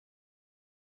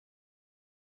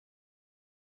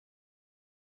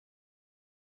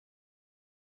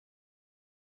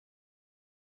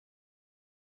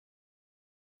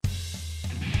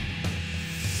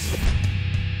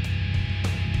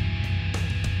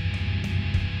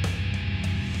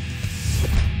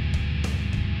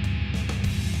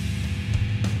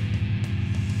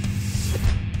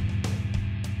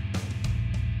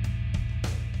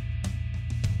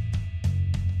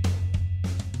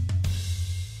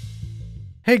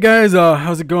Hey guys,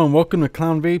 how's it going? Welcome to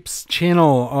Clown Vapes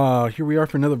channel. Here we are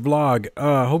for another vlog.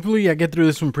 Hopefully I get through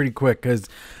this one pretty quick, because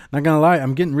not gonna lie,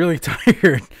 I'm getting really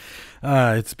tired.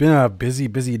 It's been a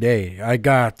busy day. I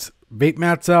got vape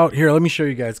mats out here. Let me show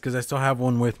you guys, because I still have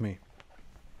one with me.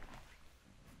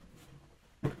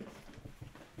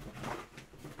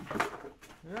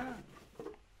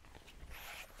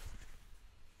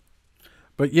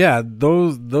 But yeah,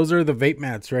 those are the vape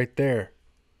mats right there.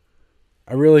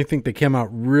 I really think they came out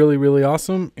really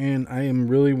awesome, and I am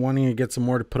really wanting to get some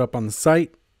more to put up on the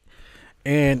site.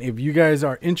 And if you guys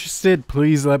are interested,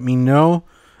 please let me know.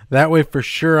 That way for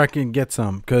sure I can get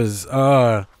some, because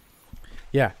yeah,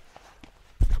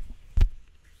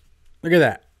 look at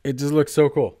that. It just looks so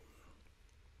cool.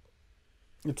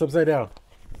 It's upside down.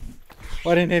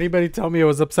 Why didn't anybody tell me it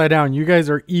was upside down? You guys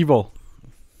are evil.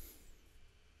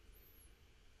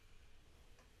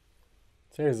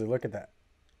 Seriously, look at that.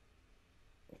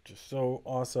 Just so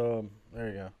awesome. There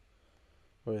you go.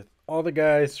 With all the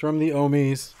guys from the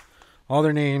Ohmies, all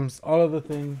their names, all of the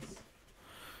things,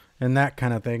 and that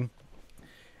kind of thing.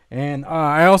 And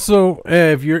I also,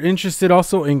 if you're interested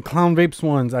also in Clown Vapes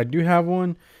ones, I do have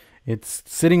one. It's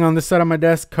sitting on this side of my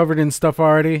desk, covered in stuff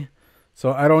already.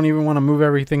 So I don't even want to move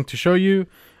everything to show you.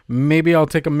 Maybe I'll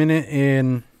take a minute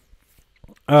in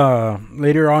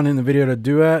later on in the video to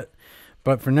do it.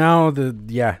 But for now,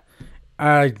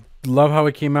 I love how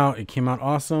it came out. It came out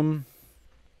awesome.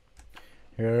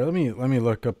 Here, let me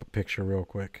look up a picture real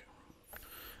quick.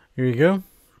 Here you go.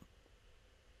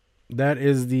 That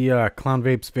is the Clown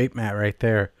Vapes vape mat right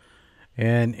there.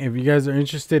 And if you guys are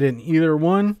interested in either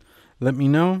one, let me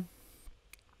know.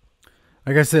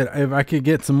 Like I said, if I could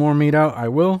get some more made out, I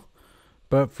will.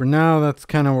 But for now, that's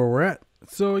kind of where we're at.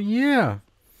 So yeah.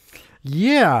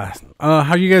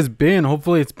 How you guys been?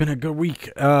 Hopefully it's been a good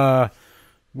week.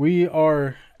 We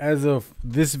are, as of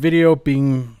this video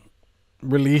being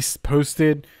released,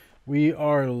 posted, we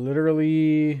are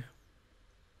literally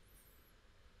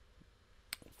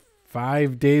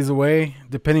 5 days away,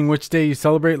 depending which day you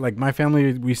celebrate. Like my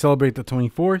family, we celebrate the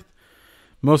 24th.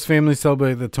 Most families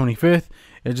celebrate the 25th.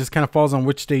 It just kind of falls on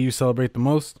which day you celebrate the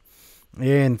most.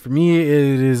 And for me, it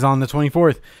is on the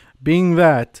 24th. Being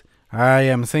that I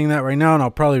am saying that right now, and I'll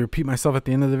probably repeat myself at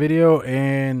the end of the video,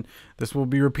 and this will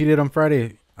be repeated on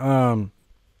Friday.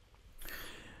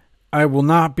 I will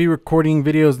not be recording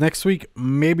videos next week.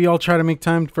 Maybe I'll try to make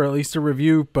time for at least a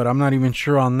review, but I'm not even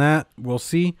sure on that. We'll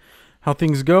see how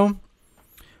things go.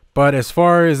 But as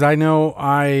far as I know,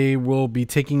 I will be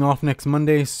taking off next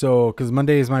Monday, so because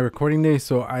Monday is my recording day,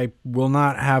 so I will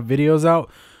not have videos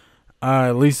out,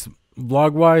 at least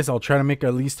vlog wise. I'll try to make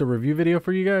at least a review video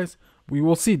for you guys. We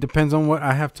will see. Depends on what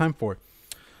I have time for.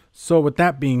 So with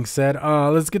that being said,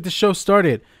 let's get the show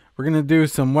started. We're gonna do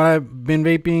some what I've been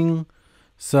vaping,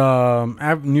 some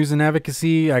news and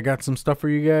advocacy. I got some stuff for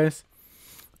you guys.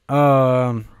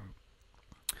 I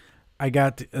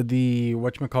got the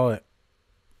whatchamacallit.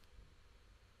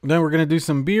 Then we're gonna do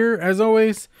some beer as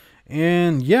always,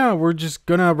 and yeah, we're just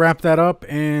gonna wrap that up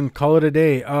and call it a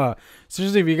day.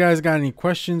 Seriously, if you guys got any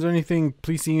questions or anything,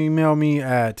 please email me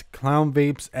at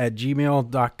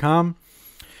clownvapes@gmail.com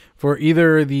for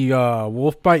either the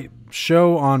Wolf Bite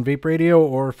show on Vape Radio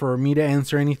or for me to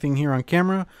answer anything here on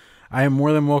camera. I am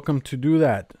more than welcome to do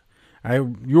that.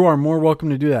 You are more welcome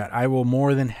to do that. I will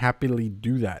more than happily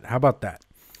do that. How about that?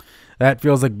 That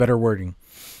feels like better wording.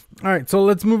 All right, so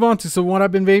let's move on to what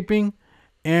I've been vaping,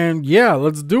 and yeah,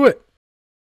 let's do it.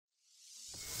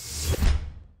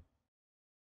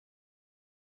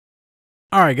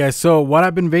 All right, guys, so what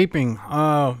I've been vaping,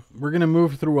 we're going to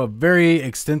move through a very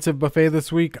extensive buffet this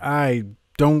week. I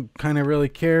don't kind of really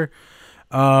care.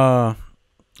 I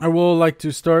will like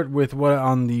to start with what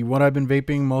I've been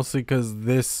vaping, mostly because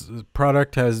this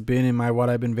product has been in my what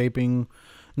I've been vaping,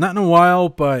 not in a while,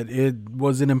 but it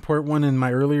was an important one in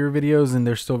my earlier videos, and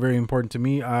they're still very important to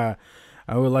me. I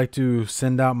would like to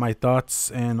send out my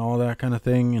thoughts and all that kind of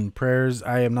thing and prayers.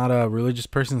 I am not a religious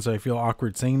person, so I feel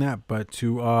awkward saying that, but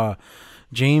to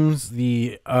James,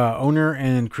 the owner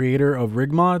and creator of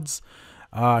Rig Mods,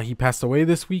 he passed away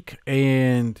this week,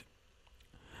 and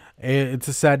it's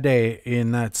a sad day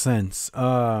in that sense.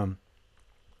 Yeah,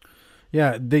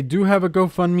 they do have a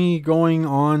GoFundMe going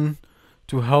on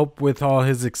to help with all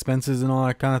his expenses and all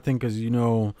that kind of thing, because you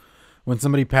know, when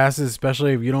somebody passes,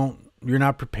 especially if you're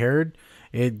not prepared,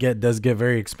 it does get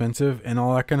very expensive and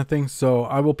all that kind of thing. So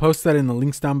I will post that in the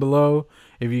links down below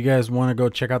if you guys want to go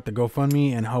check out the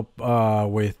GoFundMe and help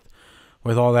with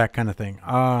all that kind of thing.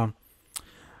 All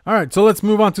right, so let's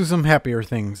move on to some happier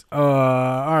things.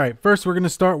 All right, first we're gonna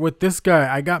start with this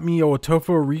guy. I got me a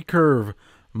Tofo Recurve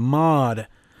mod.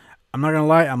 I'm not gonna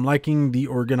lie, I'm liking the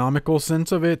ergonomical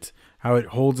sense of it, how it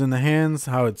holds in the hands,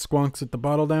 how it squonks at the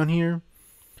bottle down here.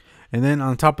 And then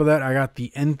on top of that, I got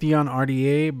the Entheon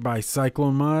RDA by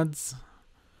Cyclone Mods.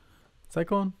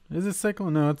 Cyclone? Is it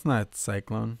Cyclone? No, it's not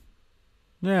Cyclone.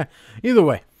 Yeah, either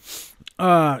way.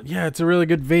 Yeah, it's a really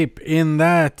good vape. In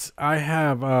that, I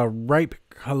have a Ripe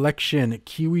Collection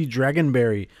Kiwi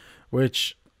Dragonberry,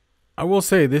 which I will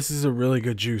say this is a really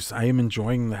good juice. I am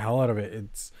enjoying the hell out of it.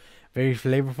 It's very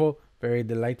flavorful, very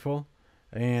delightful.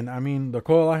 And I mean, the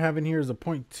coil I have in here is a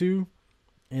 0.2,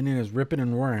 and it is ripping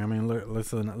and roaring. I mean,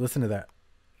 listen to that.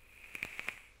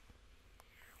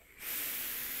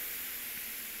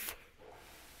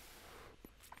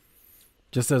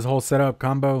 Just as whole setup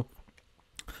combo.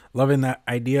 Loving that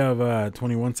idea of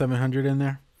 21700 in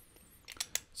there.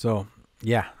 So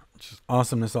yeah, just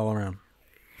awesomeness all around.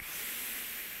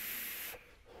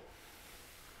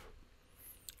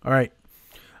 All right.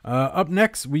 Up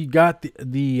next, we got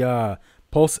the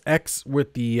Pulse X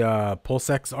with the Pulse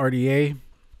X RDA.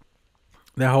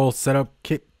 That whole setup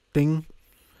kit thing.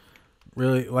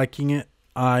 Really liking it.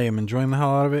 I am enjoying the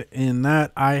hell out of it. In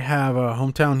that, I have a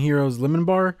Hometown Heroes Lemon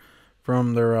Bar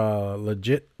from their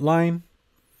Legit line.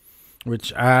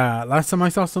 Which last time I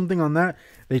saw something on that,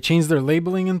 they changed their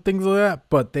labeling and things like that.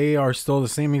 But they are still the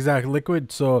same exact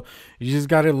liquid. So you just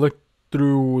got to look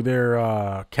through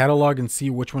their catalog and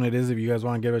see which one it is if you guys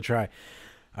want to give it a try.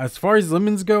 As far as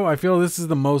lemons go, I feel this is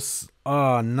the most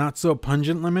not so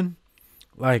pungent lemon.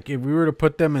 Like if we were to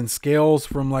put them in scales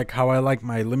from like how I like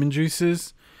my lemon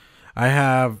juices, I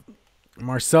have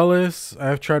Marcellus. I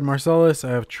have tried Marcellus. I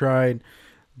have tried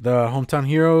the Hometown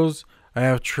Heroes. I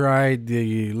have tried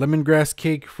the lemongrass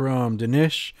cake from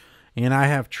Danish, and I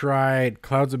have tried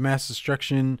Clouds of Mass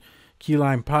Destruction key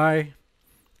lime pie,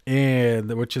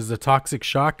 and which is the Toxic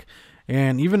Shock.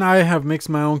 And even I have mixed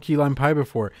my own key lime pie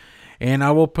before, and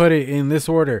I will put it in this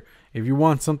order. If you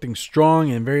want something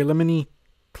strong and very lemony,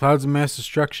 Clouds of Mass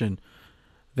Destruction.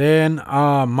 Then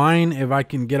mine, if I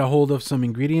can get a hold of some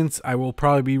ingredients, I will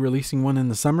probably be releasing one in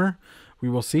the summer. We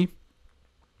will see.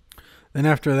 Then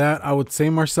after that, I would say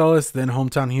Marcellus, then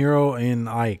Hometown Hero, in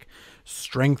like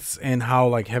strengths and how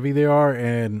like heavy they are.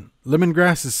 And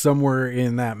lemongrass is somewhere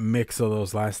in that mix of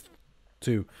those last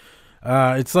two.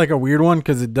 It's like a weird one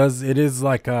because it is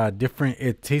like a different,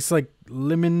 it tastes like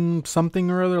lemon something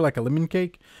or other, like a lemon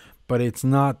cake, but it's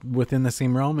not within the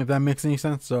same realm, if that makes any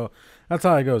sense. So that's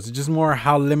how it goes. It's just more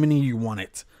how lemony you want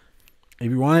it. If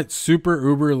you want it super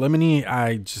uber lemony,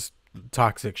 I just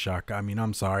Toxic Shock. I mean,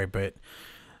 I'm sorry, but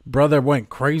brother went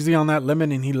crazy on that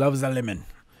lemon and he loves that lemon.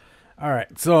 All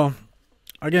right, so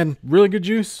again, really good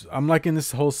juice. I'm liking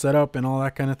this whole setup and all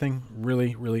that kind of thing.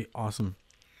 Really, really awesome.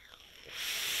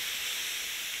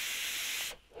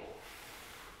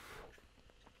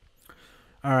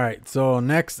 All right, so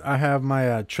next I have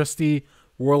my trusty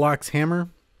Warlock's Hammer.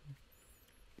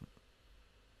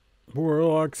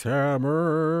 Warlock's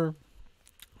Hammer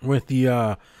with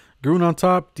the goon on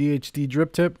top, DHD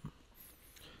drip tip.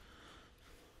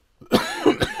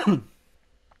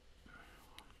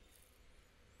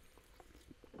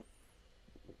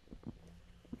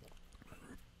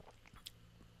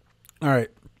 All right,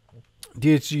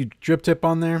 DHD drip tip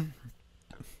on there.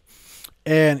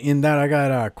 And in that, I got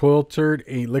a Coil Turd,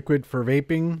 a liquid for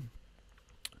vaping,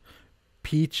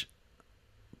 peach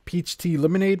tea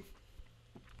lemonade.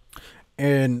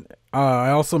 And I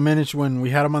also managed, when we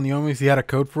had him on the Ohmies, he had a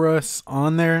code for us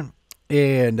on there.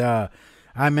 And I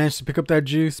managed to pick up that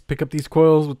juice, pick up these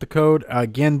coils with the code.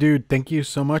 Again, dude, thank you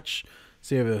so much.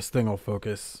 See if this thing will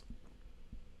focus.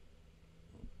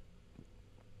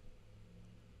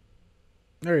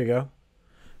 There you go.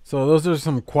 So those are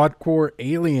some quad core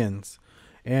aliens.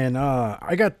 And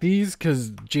I got these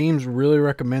because James really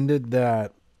recommended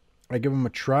that I give them a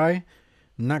try.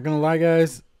 I'm not gonna lie,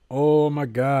 guys. Oh my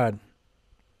god,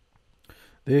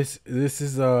 this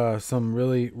is some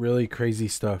really crazy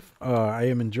stuff. I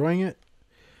am enjoying it.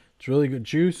 It's really good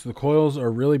juice. The coils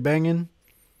are really banging.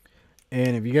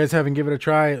 And if you guys haven't given it a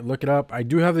try, look it up. I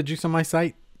do have the juice on my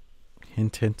site.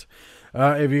 Hint, hint.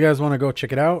 If you guys want to go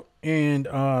check it out. And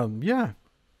yeah,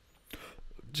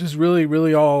 just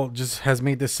really all just has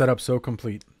made this setup so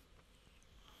complete.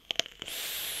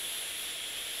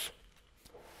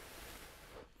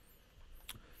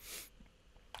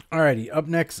 Alrighty, up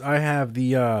next I have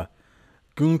the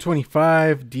Goon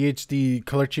 25 DHD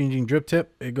color changing drip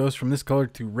tip. It goes from this color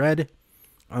to red,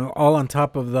 all on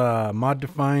top of the Mod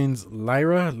Defines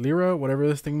Lyra, whatever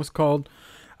this thing was called.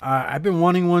 I've been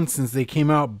wanting one since they came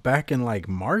out back in like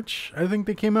March. I think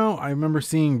they came out. I remember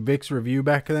seeing Vic's review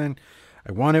back then.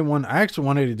 I wanted one. I actually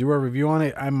wanted to do a review on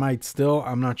it. I might still.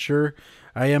 I'm not sure.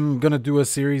 I am going to do a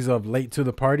series of Late to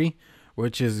the Party,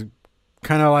 which is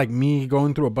kind of like me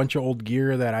going through a bunch of old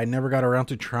gear that I never got around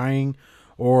to trying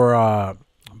or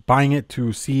buying it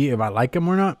to see if I like them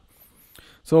or not.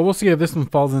 So we'll see if this one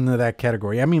falls into that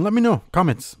category. I mean, let me know.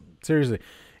 Comments. Seriously.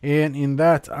 And in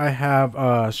that, I have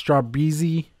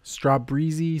Strawbreezy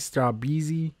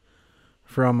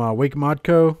from Wake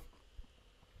Modco.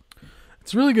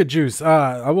 It's really good juice.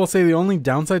 I will say the only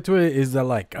downside to it is that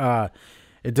like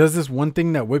it does this one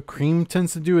thing that whipped cream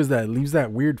tends to do, is that it leaves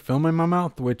that weird film in my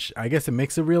mouth, which I guess it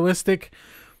makes it realistic,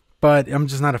 but I'm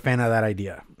just not a fan of that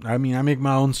idea. I mean, I make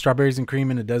my own strawberries and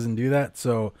cream and it doesn't do that,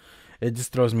 so it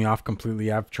just throws me off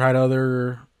completely. I've tried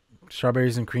other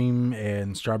strawberries and cream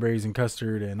and strawberries and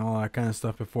custard and all that kind of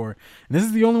stuff before, and this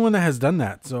is the only one that has done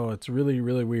that, so it's really,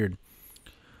 really weird.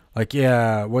 Like,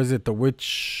 yeah, was it the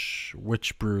witch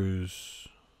brews?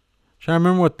 Trying to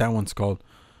remember what that one's called.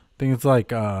 I think it's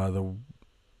like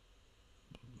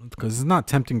because it's not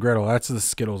Tempting Gretel. That's the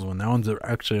Skittles one. That one's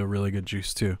actually a really good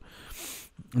juice too.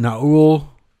 Naul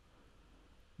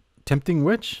Tempting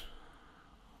Witch.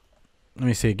 Let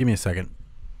me see. Give me a second.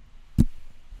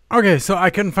 Okay, so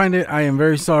I couldn't find it. I am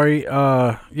very sorry.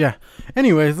 Yeah.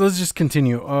 Anyways, let's just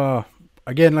continue.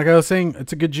 Again, like I was saying,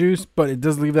 it's a good juice, but it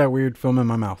does leave that weird film in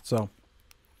my mouth. So.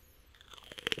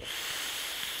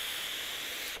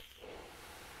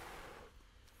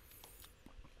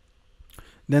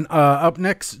 Then up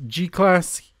next,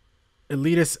 G-Class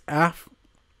Elitist AF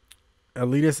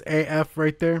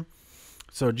right there.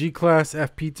 So G-Class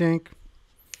FP tank.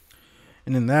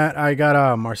 And in that, I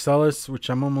got Marcellus, which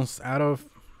I'm almost out of.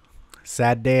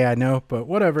 Sad day, I know, but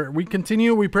whatever. We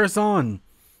continue, we press on.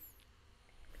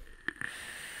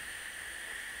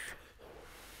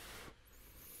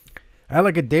 I had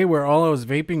like a day where all I was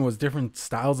vaping was different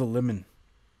styles of lemon.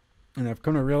 And I've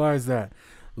come to realize that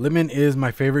lemon is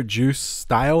my favorite juice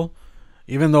style,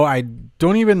 even though I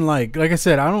don't even like I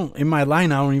said, in my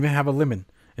line, I don't even have a lemon.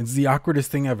 It's the awkwardest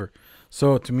thing ever.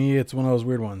 So to me, it's one of those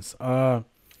weird ones.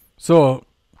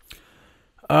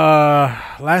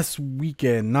 Last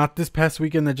weekend, not this past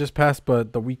weekend that just passed,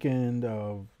 but the weekend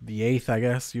of the 8th, I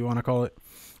guess you want to call it,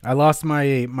 I lost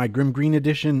my Grim Green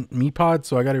Edition Me Pod,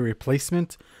 so I got a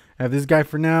replacement. I have this guy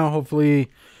for now.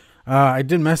 Hopefully, I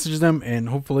did message them, and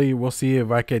hopefully we'll see if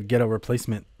I could get a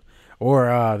replacement,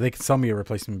 or they can sell me a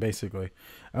replacement, basically.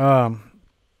 So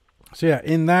yeah,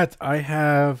 in that I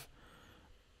have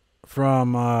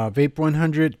from Vape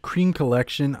 100 Cream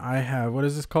Collection, I have, what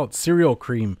is this called? Cereal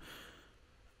Cream.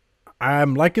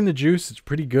 I'm liking the juice. It's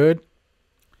pretty good.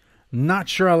 Not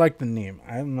sure I like the name.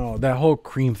 I don't know. That whole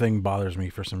cream thing bothers me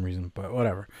for some reason, but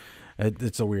whatever.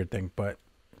 It's a weird thing, but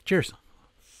cheers.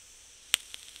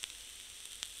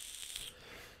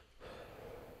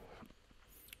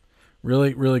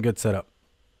 Really, really good setup.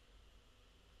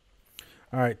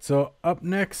 All right, so up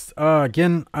next,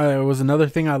 again, it was another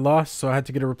thing I lost, so I had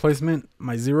to get a replacement.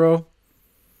 My Zero.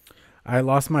 I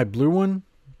lost my blue one,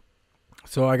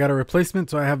 so I got a replacement.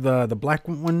 So I have the black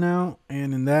one now,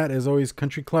 and in that is always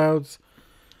Country Clouds.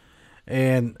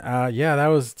 And yeah, that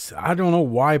was, I don't know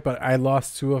why, but I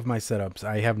lost 2 of my setups.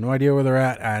 I have no idea where they're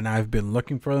at, and I've been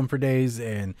looking for them for days.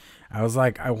 And I was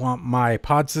like, I want my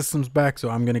pod systems back, so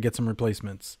I'm gonna get some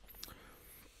replacements.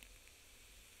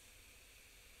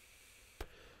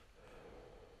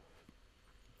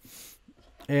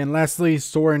 And lastly,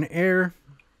 Soarin' Air.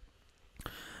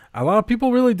 A lot of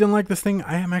people really didn't like this thing.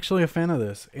 I am actually a fan of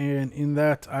this. And in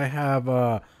that, I have,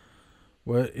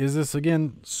 what is this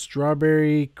again?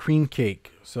 Strawberry cream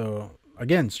cake. So,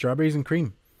 again, strawberries and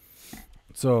cream.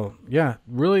 So, yeah,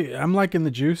 really, I'm liking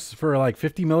the juice for like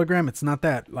 50 milligram. It's not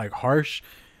that like harsh.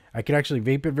 I could actually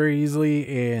vape it very easily.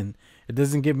 And it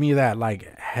doesn't give me that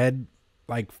like head,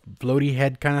 like floaty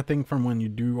head kind of thing from when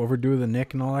you overdo the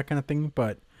nick and all that kind of thing.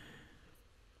 But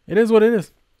it is what it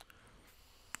is.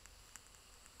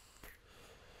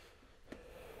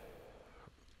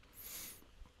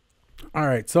 All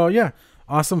right, so yeah,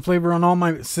 awesome flavor on all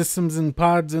my systems and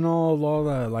pods and all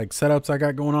the like setups I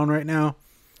got going on right now.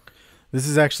 This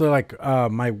is actually like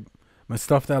my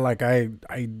stuff that like I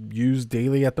use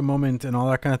daily at the moment and all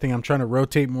that kind of thing. I'm trying to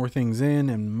rotate more things in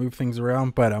and move things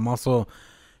around, but I'm also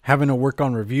having to work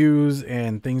on reviews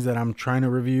and things that I'm trying to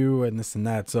review and this and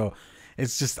that. So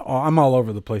it's just I'm all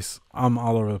over the place.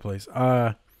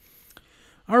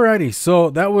 Alrighty, so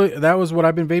that was what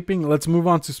I've been vaping. Let's move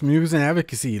on to some news and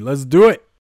advocacy. Let's do it.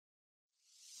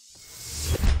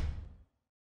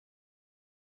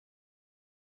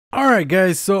 Alright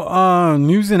guys, so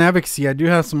news and advocacy. I do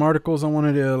have some articles I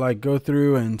wanted to like go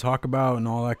through and talk about and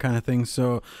all that kind of thing.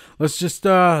 So let's just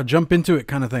jump into it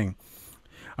kind of thing.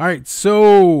 Alright,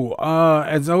 so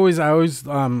as always, I always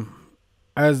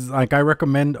as like I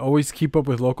recommend, always keep up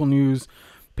with local news,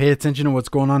 pay attention to what's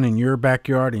going on in your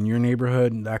backyard, in your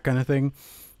neighborhood, and that kind of thing.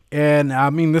 And I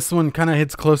mean, this one kind of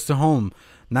hits close to home.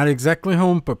 Not exactly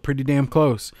home, but pretty damn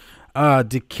close.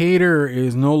 Decatur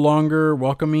is no longer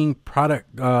welcoming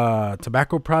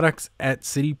tobacco products at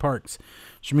city parks,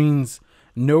 which means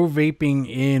no vaping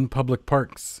in public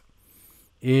parks.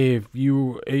 If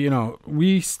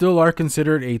we still are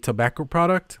considered a tobacco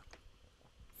product.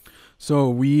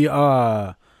 So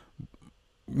so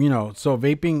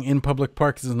vaping in public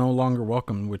parks is no longer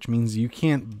welcome, which means you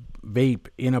can't vape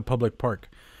in a public park.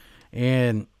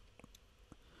 And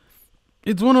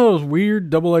it's one of those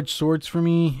weird double-edged swords for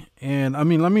me. And I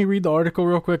mean, let me read the article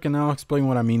real quick and I'll explain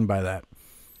what I mean by that.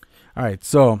 All right.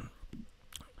 So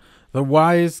the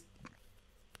Wise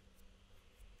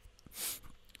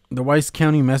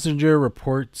County Messenger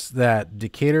reports that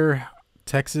Decatur,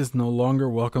 Texas no longer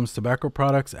welcomes tobacco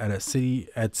products at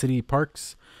city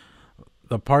parks.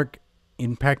 The park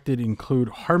impacted include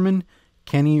Harmon,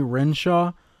 Kenny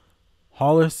Renshaw,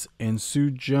 Hollis and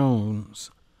Sue Jones,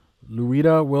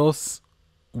 Louita Willis,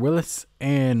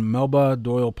 and Melba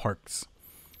Doyle Parks.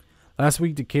 Last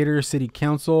week, Decatur City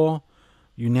Council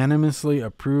unanimously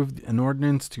approved an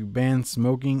ordinance to ban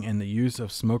smoking and the use of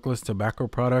smokeless tobacco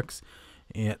products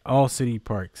at all city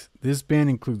parks. This ban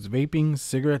includes vaping,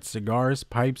 cigarettes, cigars,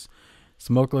 pipes,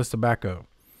 smokeless tobacco.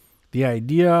 The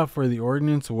idea for the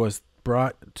ordinance was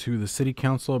brought to the city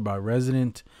council by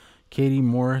resident Katie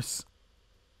Morris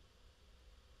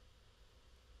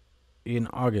in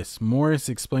August. Morris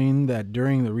explained that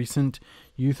during the recent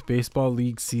youth baseball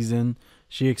league season,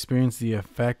 she experienced the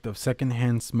effect of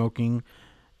secondhand smoking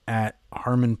at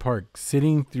Harmon Park.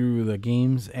 Sitting through the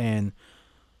games and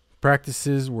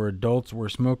practices where adults were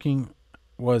smoking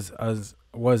was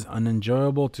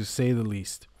unenjoyable to say the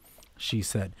least, she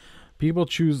said. People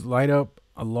choose light up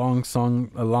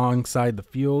alongside the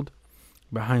field,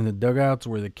 behind the dugouts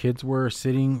where the kids were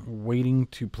sitting waiting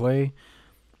to play,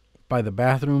 by the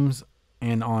bathrooms,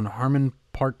 and on Harmon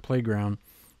Park playground,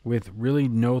 with really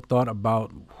no thought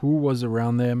about who was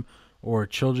around them or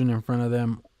children in front of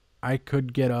them. I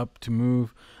could get up to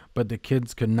move, but the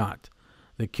kids could not.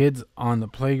 The kids on the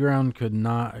playground could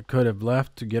have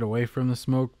left to get away from the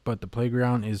smoke, but the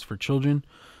playground is for children,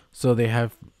 so they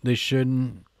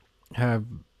shouldn't have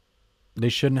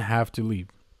to leave.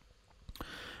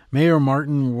 Mayor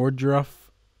Martin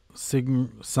Woodruff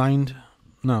signaled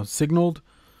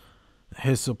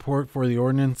his support for the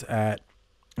ordinance at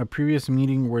a previous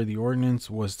meeting where the ordinance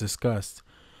was discussed.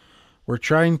 We're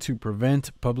trying to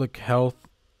prevent public health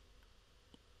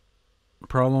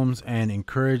problems and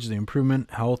encourage the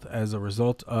improvement health as a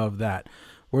result of that,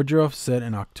 Woodruff said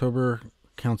in October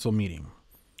council meeting.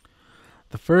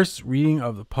 The first reading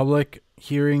of the public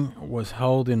hearing was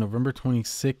held in November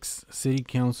 26th city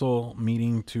council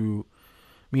meeting,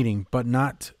 but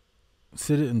no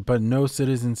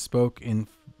citizens spoke in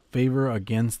favor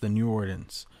against the new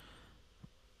ordinance.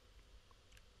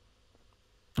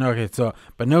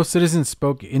 But no citizens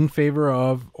spoke in favor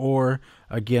of or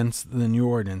against the new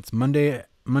ordinance.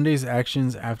 Monday's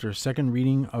actions after second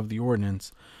reading of the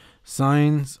ordinance.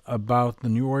 Signs about the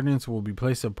new ordinance will be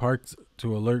placed at parks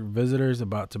to alert visitors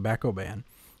about tobacco ban.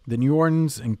 The new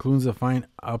ordinance includes a fine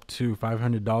up to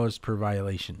 $500 per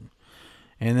violation.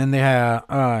 And then they have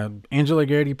Angela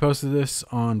Garrity posted this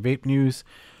on Vape News.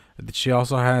 She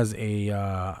also has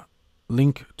a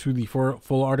link to the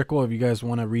full article if you guys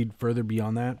want to read further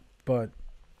beyond that. But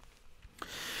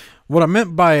what I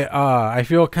meant by I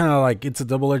feel kind of like it's a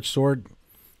double-edged sword.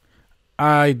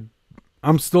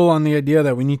 I'm still on the idea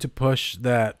that we need to push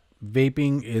that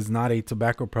vaping is not a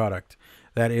tobacco product,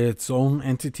 that it's its own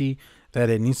entity, that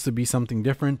it needs to be something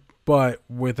different. But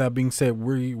with that being said,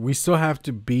 we still have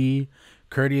to be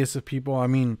courteous of people. I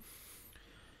mean,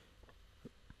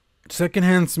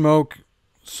 secondhand smoke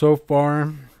so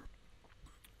far,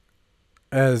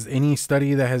 as any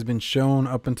study that has been shown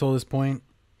up until this point,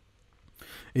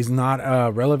 is not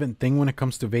a relevant thing when it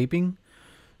comes to vaping.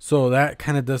 So that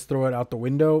kind of does throw it out the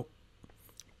window.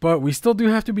 But we still do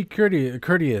have to be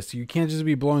courteous. You can't just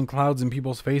be blowing clouds in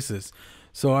people's faces.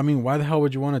 So, I mean, why the hell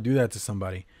would you want to do that to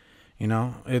somebody? You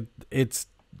know,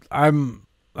 I'm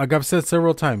like I've said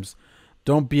several times,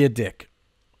 don't be a dick.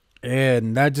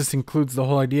 And that just includes the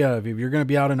whole idea of if you're going to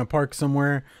be out in a park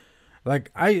somewhere, like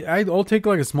I'll take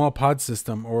like a small pod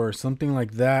system or something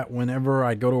like that whenever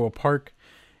I go to a park,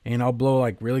 and I'll blow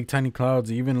like really tiny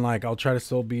clouds. Even like I'll try to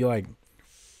still be like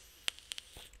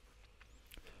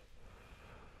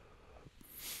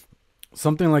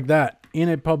something like that in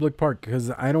a public park, because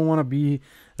I don't want to be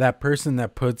that person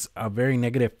that puts a very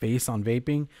negative face on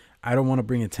vaping. I don't want to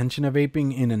bring attention to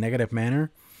vaping in a negative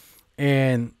manner.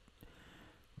 And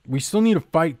we still need to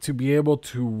fight to be able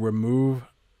to remove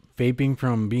vaping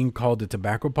from being called a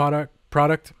tobacco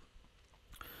product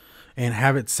and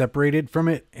have it separated from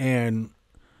it and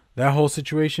that whole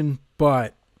situation.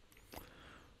 But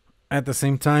at the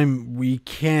same time, we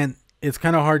can't, it's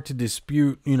kind of hard to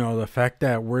dispute, the fact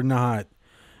that we're not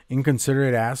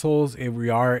inconsiderate assholes if we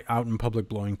are out in public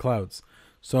blowing clouds.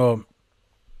 So,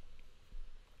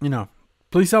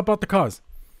 please help out the cause.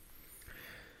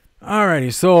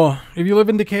 Alrighty, so if you live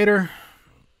in Decatur,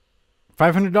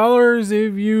 $500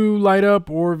 if you light up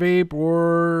or vape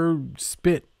or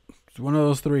spit. It's one of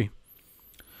those three.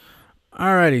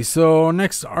 Alrighty, so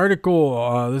next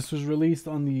article. This was released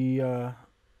on the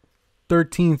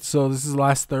 13th, so this is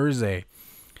last Thursday.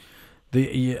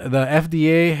 The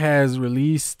FDA has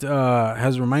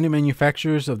reminded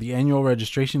manufacturers of the annual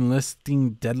registration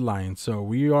listing deadline. So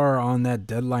we are on that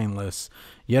deadline list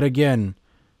yet again.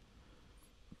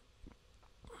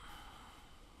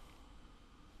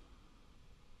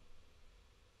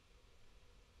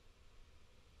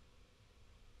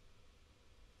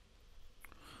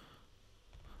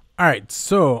 All right,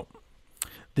 so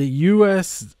the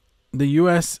U.S.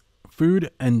 Food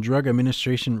and Drug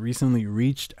Administration recently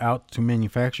reached out to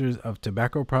manufacturers of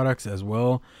tobacco products as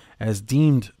well as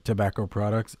deemed tobacco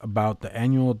products about the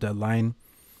annual deadline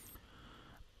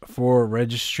for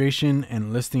registration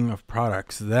and listing of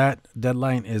products. That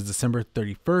deadline is December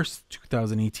 31st,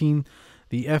 2018.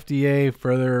 The FDA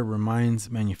further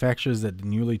reminds manufacturers that the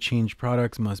newly changed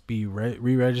products must be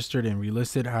re-registered and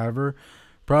relisted. However,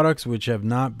 products which have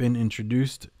not been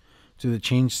introduced to the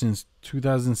change since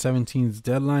 2017's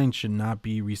deadline should not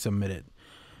be resubmitted.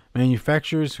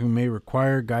 Manufacturers who may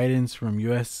require guidance from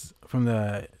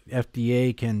the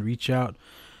FDA can reach out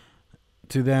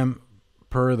to them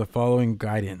per the following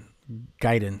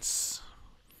guidance.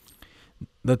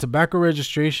 The tobacco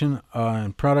registration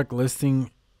and product listing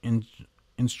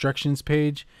instructions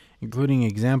page, including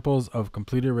examples of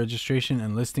completed registration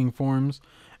and listing forms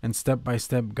and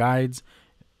step-by-step guides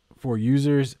for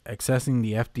users accessing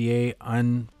the FDA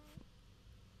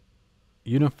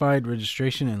Unified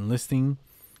Registration and Listing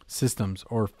Systems,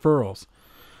 or FURLS.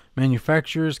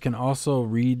 Manufacturers can also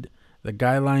read the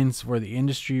guidelines for the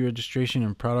industry registration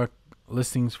and product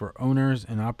listings for owners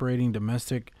and operating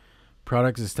domestic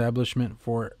products establishment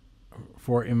for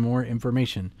more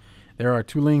information. There are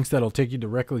 2 links that'll take you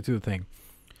directly to the thing.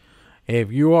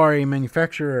 If you are a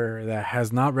manufacturer that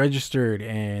has not registered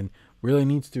and really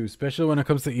needs to, especially when it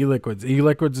comes to e-liquids.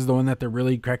 E-liquids is the one that they're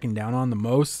really cracking down on the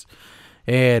most.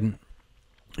 And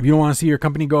if you don't want to see your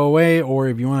company go away, or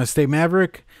if you want to stay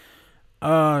maverick,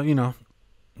 don't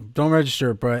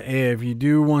register. But if you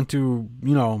do want to,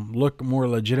 look more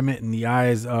legitimate in the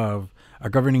eyes of a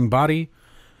governing body,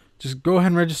 just go ahead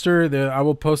and register. I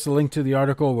will post a link to the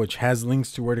article, which has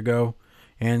links to where to go,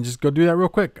 and just go do that real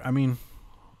quick. I mean,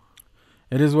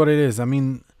 it is what it is. I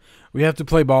mean, we have to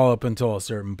play ball up until a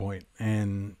certain point.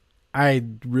 And I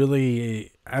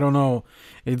don't know.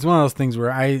 It's one of those things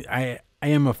where I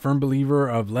am a firm believer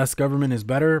of less government is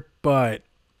better, but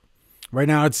right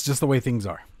now it's just the way things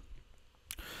are.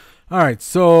 All right.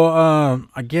 So,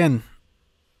 again,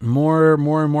 more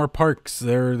and more parks.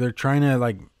 They're trying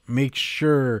to make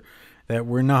sure that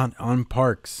we're not on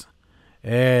parks.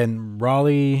 And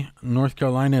Raleigh, North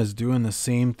Carolina is doing the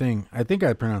same thing. I think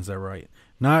I pronounced that right.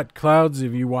 Not clouds.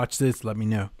 If you watch this, let me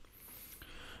know.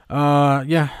 I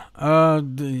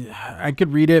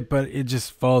could read it, but it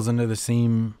just falls under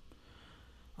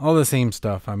all the same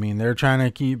stuff. I mean, they're trying to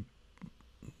keep,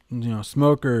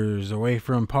 smokers away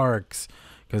from parks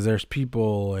because there's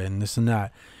people and this and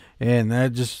that. And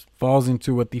that just falls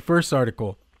into what the first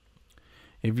article.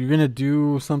 If you're going to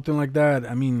do something like that,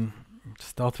 I mean,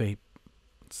 stealth vape.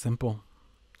 It's simple,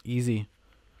 easy.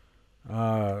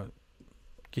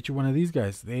 Get you one of these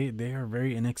guys. They are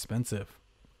very inexpensive.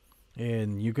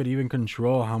 And you could even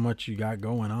control how much you got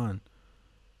going on.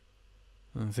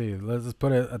 Let's see. Let's just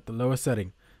put it at the lowest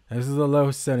setting. This is the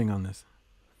lowest setting on this.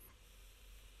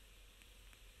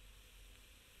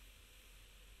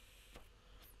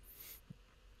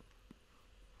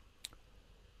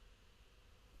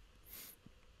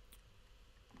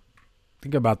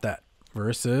 Think about that.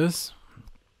 Versus,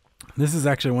 this is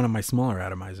actually one of my smaller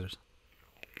atomizers.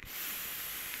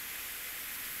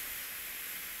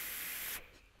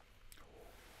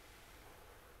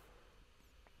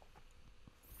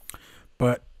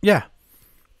 But yeah,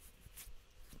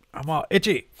 I'm all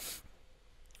itchy.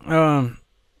 Let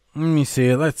me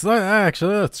see. Let's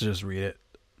just read it.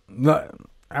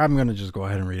 I'm gonna just go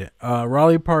ahead and read it.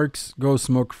 Raleigh parks go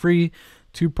smoke free.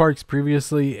 2 parks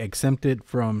previously exempted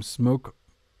from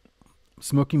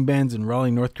smoking bans in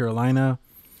Raleigh, North Carolina,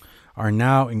 are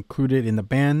now included in the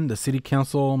ban. The city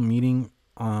council meeting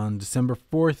on December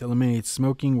 4th eliminates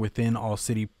smoking within all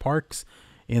city parks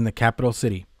in the capital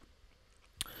city.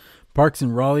 Parks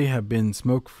in Raleigh have been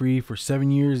smoke-free for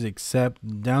 7 years,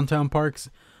 except downtown parks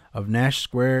of Nash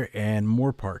Square and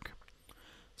Moore Park.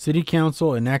 City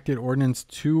Council enacted Ordinance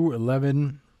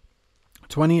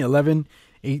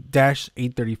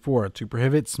 2011-8-834 to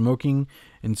prohibit smoking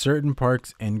in certain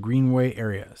parks and greenway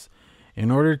areas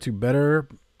in order to better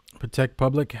protect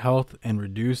public health and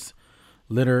reduce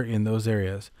litter in those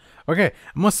areas. Okay,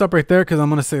 I'm going to stop right there because I'm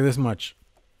going to say this much.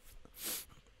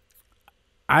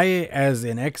 I, as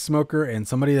an ex-smoker and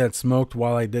somebody that smoked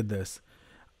while I did this,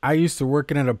 I used to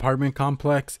work in an apartment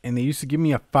complex, and they used to give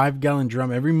me a 5-gallon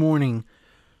drum every morning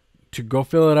to go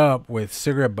fill it up with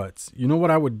cigarette butts. You know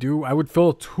what I would do? I would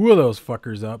fill 2 of those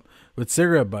fuckers up with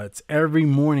cigarette butts every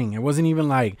morning. It wasn't even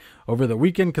like over the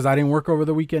weekend because I didn't work over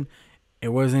the weekend. It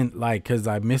wasn't like because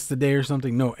I missed a day or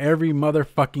something. No, every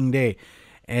motherfucking day.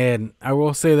 And I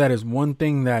will say that is one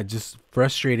thing that just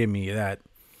frustrated me, that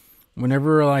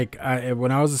whenever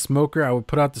when I was a smoker, I would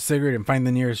put out the cigarette and find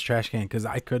the nearest trash can because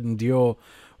I couldn't deal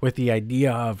with the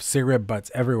idea of cigarette butts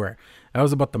everywhere. That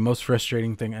was about the most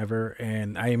frustrating thing ever,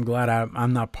 and I am glad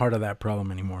I'm not part of that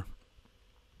problem anymore.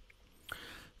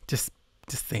 Just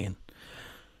saying.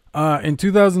 In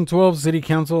 2012, City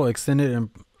Council extended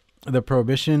the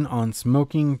prohibition on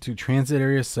smoking to transit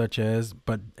areas such as,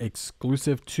 but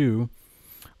exclusive to,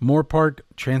 Moore Park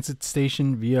Transit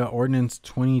Station via Ordinance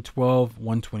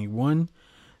 2012-121.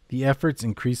 The efforts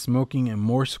increased smoking in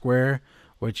Moore Square,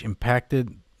 which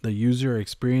impacted the user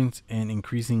experience and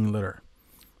increasing litter.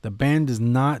 The ban does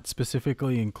not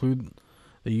specifically include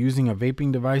the using of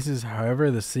vaping devices.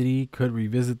 However, the city could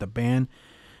revisit the ban,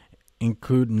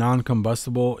 include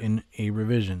non-combustible in a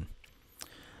revision.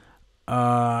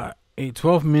 A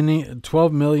 $12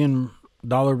 million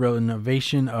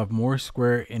renovation of Moore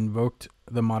Square invoked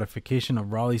the modification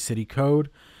of Raleigh City Code.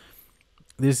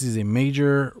 This is a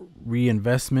major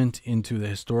reinvestment into the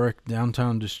historic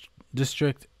downtown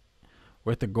district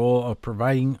with the goal of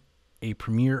providing a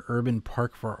premier urban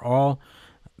park for all.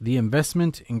 The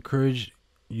investment encouraged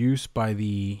use by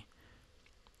the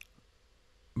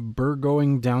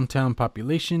burgeoning downtown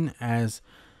population as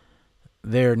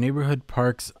their neighborhood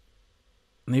park,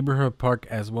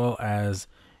 as well as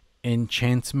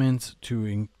enhancements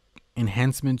to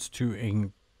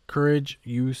encourage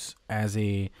use as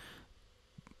a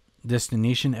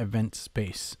destination event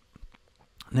space.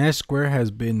 Nash Square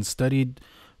has been studied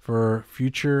for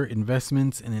future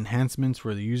investments and enhancements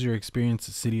for the user experience.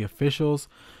 City officials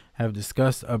have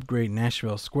discussed upgrade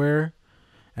Nashville Square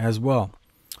as well.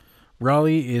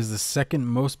 Raleigh is the second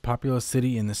most populous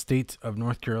city in the state of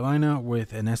North Carolina,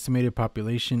 with an estimated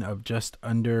population of just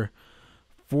under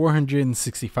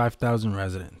 465,000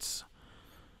 residents.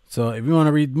 So if you want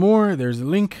to read more, there's a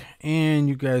link and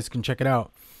you guys can check it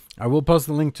out. I will post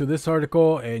the link to this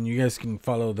article and you guys can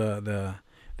follow the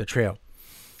trail.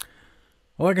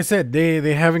 Well, like I said,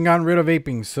 they haven't gotten rid of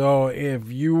vaping. So if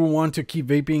you want to keep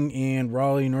vaping in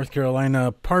Raleigh, North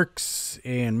Carolina parks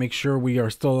and make sure we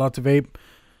are still allowed to vape,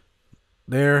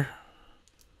 there,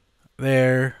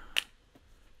 and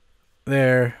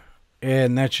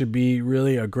that should be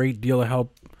really a great deal of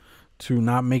help to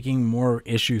not making more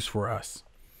issues for us.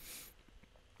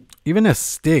 Even a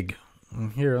Stig.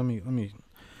 Here, let me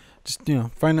just,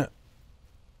 find a,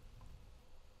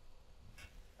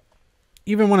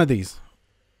 even one of these,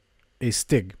 a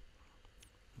Stig.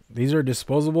 These are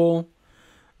disposable,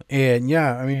 and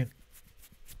yeah, I mean,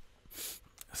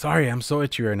 sorry, I'm so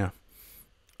itchy right now.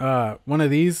 One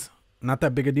of these, not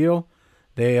that big a deal.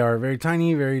 They are very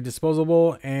tiny, very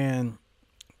disposable, and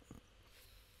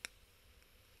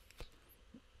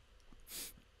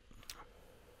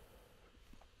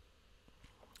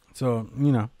so,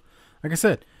 like I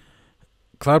said,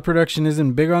 cloud production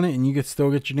isn't big on it, and you can still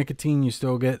get your nicotine. You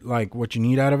still get like what you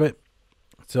need out of it.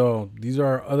 So these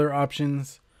are other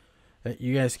options that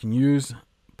you guys can use.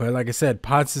 But like I said,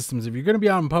 pod systems, if you're going to be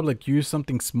out in public, use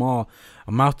something small,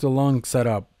 a mouth to lung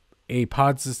setup, a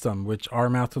pod system, which are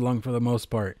mouth to lung for the most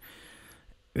part.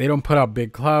 They don't put out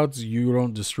big clouds. You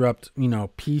don't disrupt,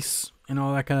 peace and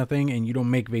all that kind of thing. And you don't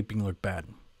make vaping look bad.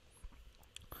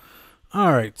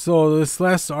 All right. So this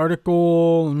last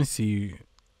article, let me see,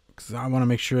 because I want to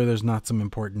make sure there's not some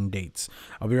important dates.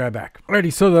 I'll be right back.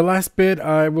 Alrighty. So the last bit,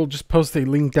 I will just post a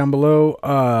link down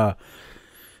below.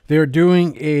 They're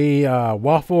doing a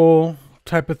waffle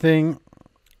type of thing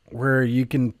where you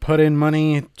can put in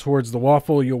money towards the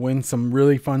waffle. You'll win some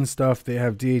really fun stuff. They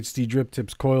have DHD drip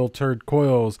tips, coil turd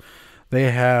coils.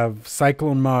 They have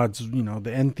cyclone mods, you know,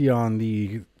 the Entheon,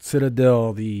 the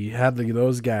Citadel, the Hadley,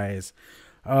 those guys.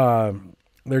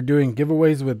 They're doing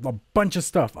giveaways with a bunch of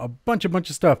stuff, a bunch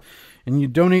of stuff. And you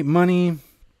donate money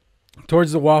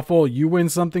towards the waffle, you win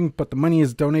something, but the money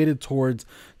is donated towards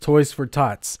Toys for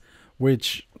Tots,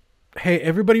 which, hey,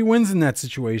 everybody wins in that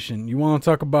situation. You want to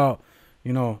talk about,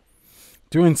 you know,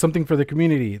 doing something for the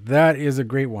community. That is a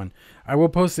great one. I will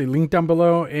post a link down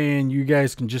below and you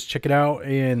guys can just check it out.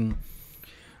 And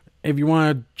if you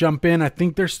want to jump in, I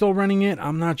think they're still running it.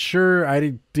 I'm not sure.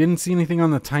 I didn't see anything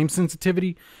on the time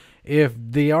sensitivity. If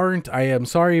they aren't, I am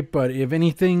sorry. But if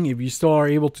anything, if you still are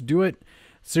able to do it,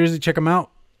 seriously, check them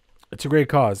out. It's a great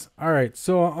cause. All right.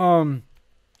 So,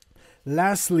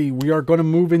 lastly, we are going to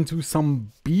move into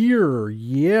some beer.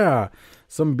 Yeah,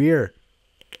 some beer.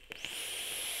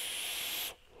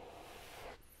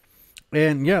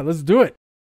 And yeah, let's do it.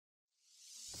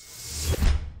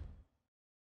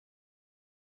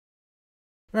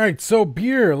 All right, so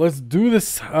beer. Let's do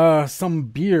this. Some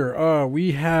beer.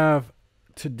 We have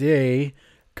today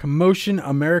Commotion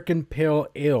American Pale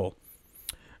Ale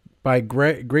by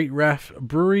Great Ref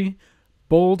Brewery.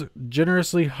 Bold,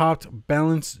 generously hopped,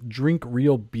 balanced, drink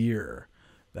real beer.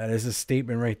 That is a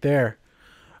statement right there.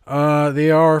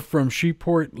 They are from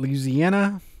Shreveport,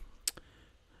 Louisiana.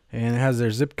 And it has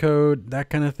their zip code, that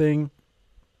kind of thing.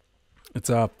 It's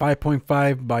a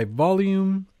 5.5 by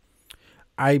volume.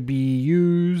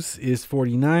 IBUs is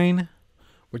 49,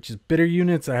 which is bitter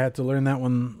units. I had to learn that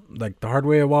one like the hard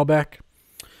way a while back.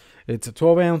 It's a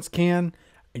 12-ounce can.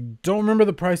 I don't remember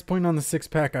the price point on the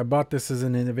 6-pack. I bought this as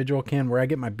an individual can. Where I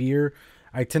get my beer,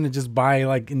 I tend to just buy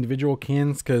like individual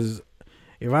cans because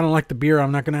if I don't like the beer,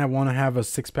 I'm not going to want to have a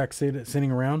 6-pack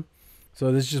sitting around.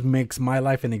 So this just makes my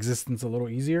life and existence a little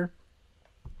easier.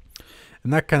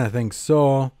 And that kind of thing.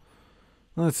 So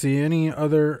let's see. Any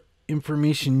other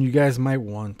information you guys might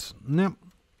want? Nope.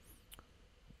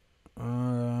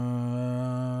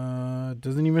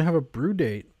 Doesn't even have a brew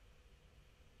date.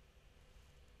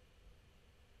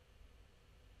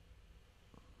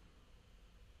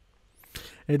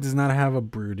 It does not have a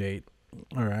brew date.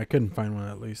 All right, I couldn't find one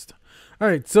at least. All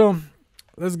right, so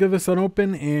let's give this an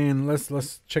open and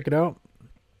let's check it out.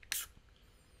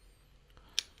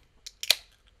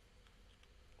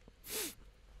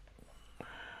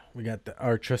 We got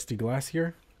our trusty glass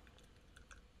here.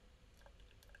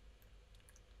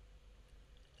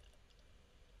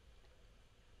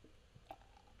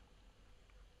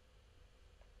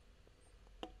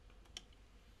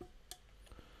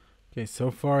 Okay,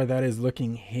 so far that is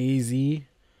looking hazy.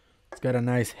 It's got a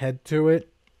nice head to it,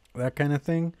 that kind of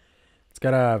thing. It's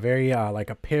got a very like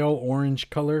a pale orange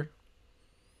color.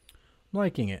 I'm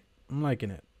liking it. I'm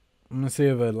liking it. I'm gonna see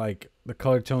if the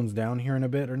color tones down here in a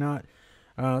bit or not.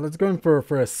 Let's go in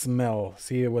for a smell.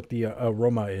 See what the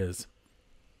aroma is.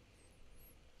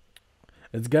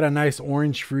 It's got a nice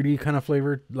orange fruity kind of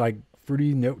flavor, like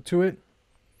fruity note to it.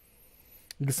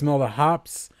 You can smell the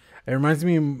hops. It reminds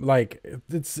me like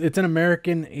it's an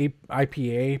American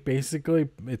IPA basically.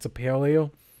 It's a pale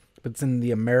ale, but it's in the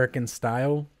American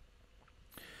style,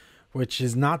 which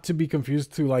is not to be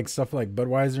confused to like stuff like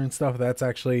Budweiser and stuff. I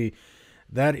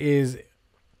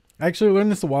actually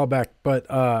learned this a while back, but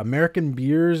American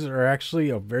beers are actually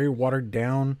a very watered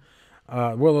down,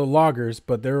 well, they're lagers,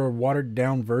 but they're a watered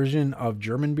down version of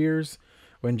German beers.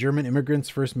 When German immigrants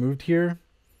first moved here,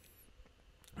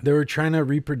 they were trying to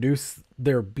reproduce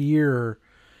their beer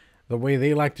the way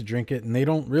they like to drink it, and they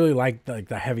don't really like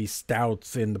the heavy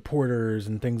stouts and the porters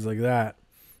and things like that.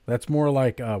 That's more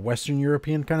like a Western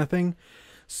European kind of thing.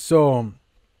 So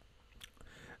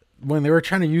when they were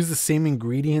trying to use the same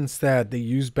ingredients that they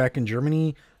used back in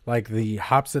Germany, like the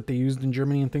hops that they used in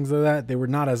Germany and things like that, they were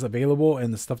not as available,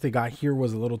 and the stuff they got here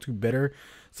was a little too bitter.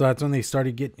 So that's when they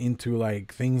started getting into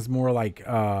like things more like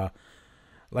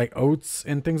oats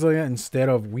and things like that instead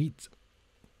of wheat.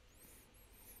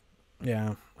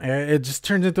 Yeah, it just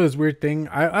turns into this weird thing.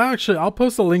 I'll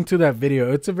post a link to that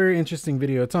video. It's a very interesting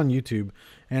video. It's on YouTube,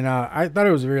 and I thought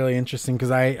it was really interesting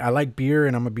because I like beer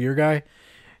and I'm a beer guy.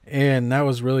 And that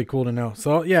was really cool to know.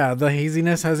 So yeah, the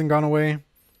haziness hasn't gone away.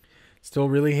 Still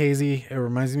really hazy. It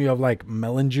reminds me of like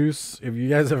melon juice. If you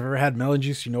guys have ever had melon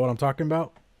juice, you know what I'm talking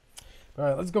about. All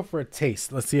right, let's go for a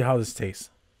taste. Let's see how this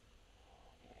tastes.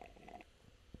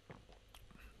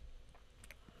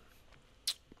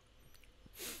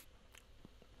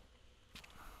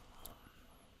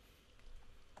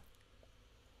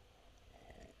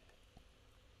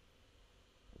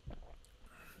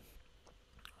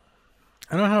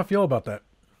 I don't know how I feel about that.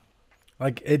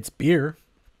 Like, it's beer.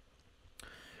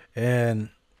 And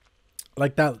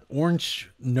like that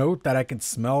orange note that I can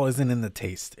smell isn't in the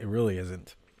taste. It really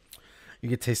isn't. You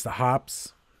can taste the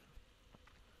hops.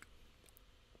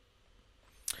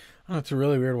 Oh, it's a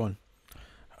really weird one.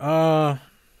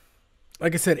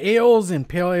 Like I said, ales and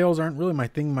pale ales aren't really my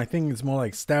thing. My thing is more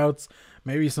like stouts,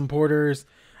 maybe some porters.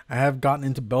 I have gotten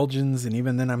into Belgians, and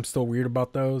even then I'm still weird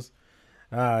about those.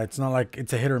 It's not like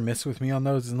it's a hit or miss with me on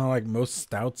those. It's not like most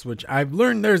stouts, which I've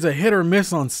learned there's a hit or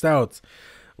miss on stouts.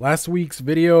 Last week's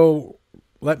video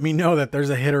let me know that there's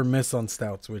a hit or miss on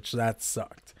stouts, which that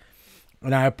sucked.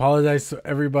 And I apologize to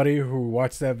everybody who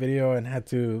watched that video and had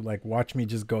to like watch me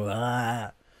just go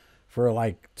for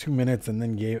like 2 minutes, and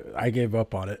then I gave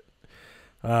up on it.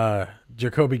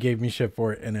 Jacoby gave me shit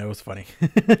for it, and it was funny.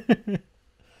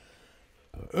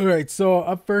 All right, so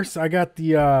up first I got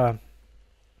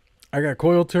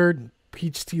Coil Turd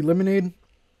Peach Tea Lemonade.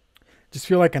 Just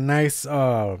feel like a nice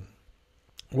well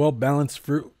balanced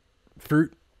fruit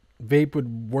vape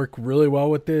would work really well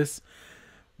with this.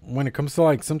 When it comes to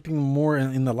like something more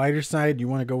in the lighter side, you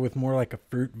want to go with more like a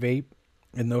fruit vape,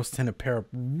 and those tend to pair up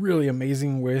really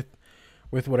amazing with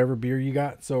whatever beer you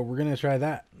got. So we're gonna try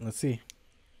that. Let's see.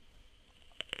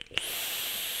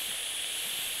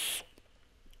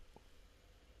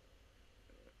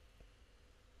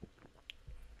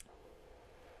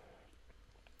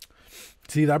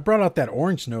 See, that brought out that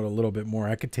orange note a little bit more.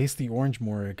 I could taste the orange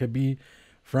more. It could be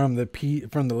from the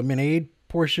lemonade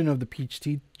portion of the peach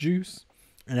tea juice.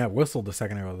 And I whistled a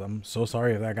second ago. I'm so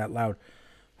sorry if that got loud.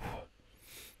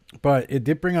 But it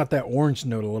did bring out that orange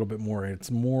note a little bit more. It's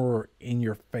more in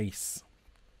your face.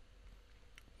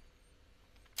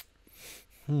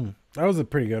 That was a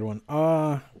pretty good one.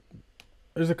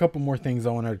 There's a couple more things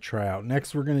I want to try out.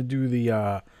 Next, we're going to do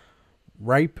the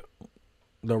Ripe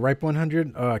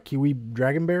 100 Kiwi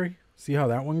Dragonberry. See how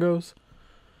that one goes.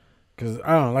 Because,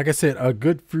 I don't know, like I said, a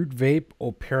good fruit vape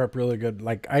will pair up really good.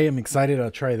 Like, I am excited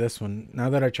to try this one. Now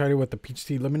that I tried it with the peach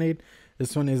tea lemonade,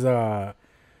 this one is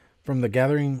from the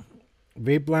Gathering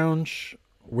Vape Lounge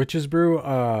Witch's Brew,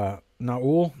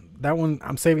 Naul. That one,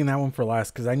 I'm saving that one for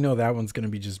last because I know that one's going to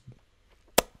be just...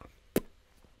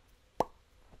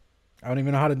 I don't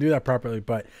even know how to do that properly,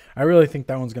 but I really think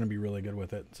that one's going to be really good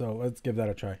with it. So let's give that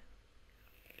a try.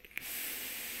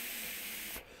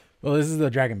 Well, this is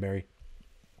the Dragonberry.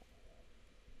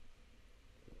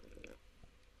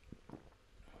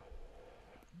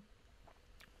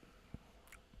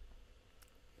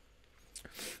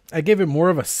 I gave it more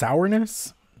of a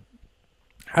sourness.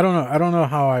 I don't know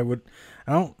how I would.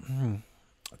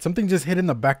 Something just hit in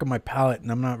the back of my palate,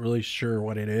 and I'm not really sure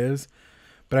what it is.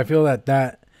 But I feel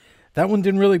that one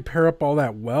didn't really pair up all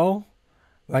that well,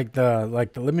 like the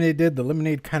lemonade did. The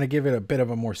lemonade kind of gave it a bit of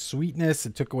a more sweetness.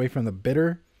 It took away from the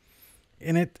bitter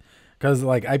in it, because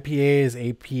like IPAs,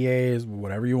 APAs,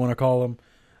 whatever you want to call them,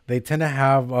 they tend to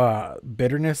have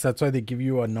bitterness. That's why they give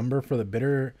you a number for the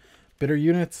bitter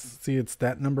units. See, it's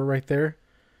that number right there,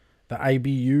 the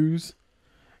IBUs,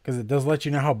 because it does let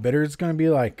you know how bitter it's going to be.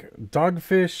 Like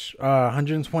Dogfish,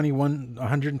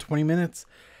 120 minutes.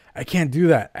 I can't do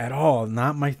that at all.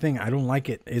 Not my thing. I don't like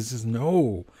it. It's just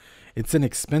no. It's an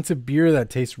expensive beer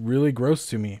that tastes really gross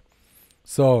to me.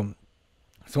 So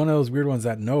it's one of those weird ones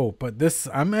that no. But this,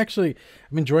 I'm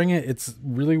enjoying it. It's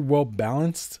really well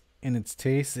balanced in its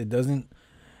taste.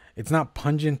 It's not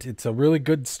pungent. It's a really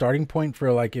good starting point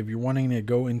for like if you're wanting to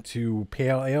go into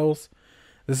pale ales.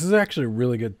 This is actually a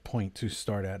really good point to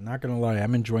start at. Not gonna lie,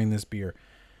 I'm enjoying this beer.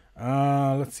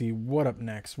 Let's see what up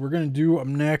next. We're gonna do up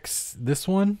next this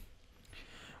one,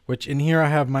 which in here I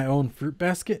have my own fruit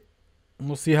basket, and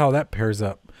we'll see how that pairs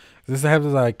up. This has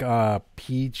like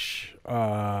peach,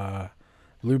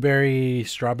 blueberry,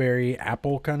 strawberry,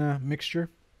 apple kind of mixture.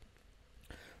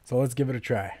 So let's give it a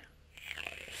try.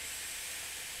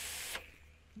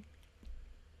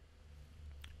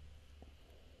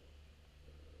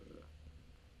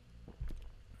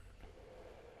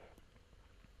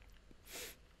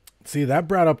 See, that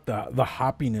brought up the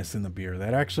hoppiness in the beer.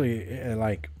 That actually,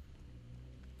 it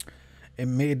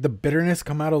made the bitterness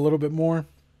come out a little bit more.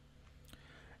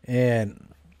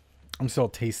 And I'm still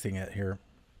tasting it here.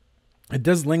 It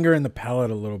does linger in the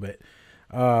palate a little bit.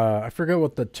 I forget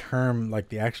what the term, like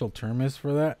the actual term is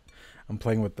for that. I'm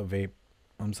playing with the vape.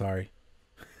 I'm sorry.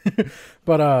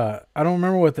 But I don't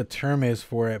remember what the term is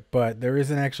for it. But there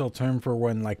is an actual term for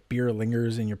when like beer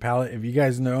lingers in your palate. If you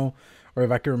guys know, or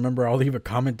if I can remember, I'll leave a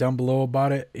comment down below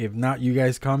about it. If not, you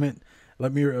guys comment.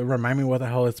 Let me remind me what the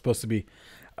hell it's supposed to be.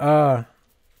 Yeah,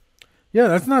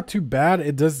 that's not too bad.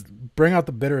 It does bring out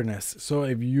the bitterness. So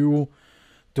if you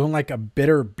don't like a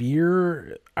bitter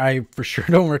beer, I for sure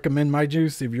don't recommend my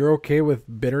juice. If you're okay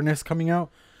with bitterness coming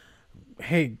out,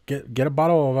 hey, get a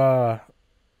bottle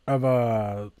of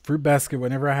a fruit basket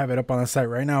whenever I have it up on the site.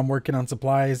 Right now I'm working on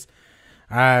supplies.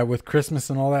 With Christmas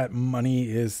and all that, money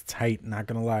is tight, not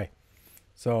gonna lie.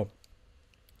 So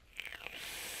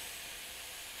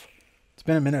it's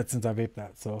been a minute since I vaped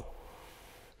that, so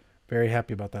very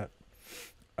happy about that.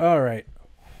 All right,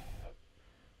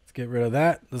 let's get rid of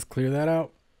that. Let's clear that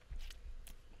out.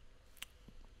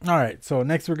 All right, so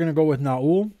next we're gonna go with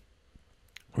Naul,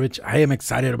 which I am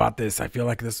excited about this. I feel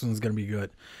like this one's gonna be good.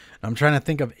 I'm trying to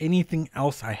think of anything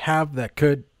else I have that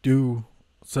could do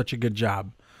such a good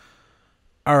job.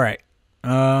 All right,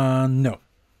 no.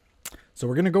 So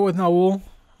we're gonna go with Naul.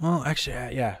 Well,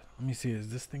 actually, yeah. Let me see. Does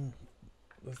this thing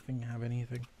have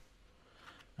anything?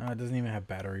 It doesn't even have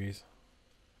batteries.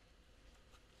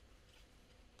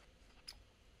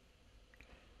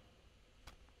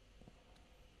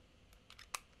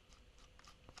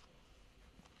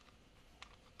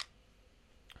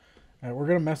 All right, we're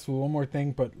gonna mess with one more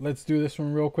thing, but let's do this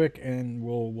one real quick, and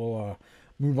we'll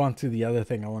move on to the other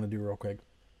thing I want to do real quick.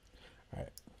 All right.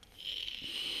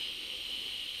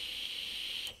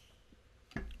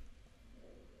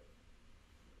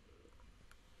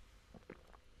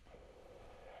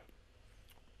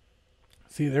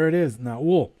 See, there it is.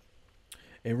 Naul.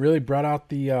 It really brought out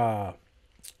the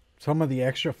some of the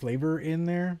extra flavor in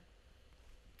there.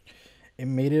 It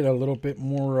made it a little bit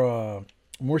more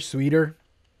sweeter.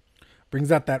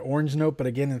 Brings out that orange note, but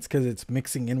again, it's because it's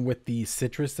mixing in with the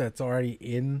citrus that's already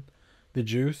in the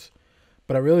juice.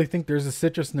 But I really think there's a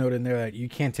citrus note in there that you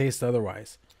can't taste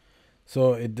otherwise.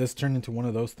 So it does turn into one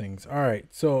of those things. All right,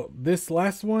 so this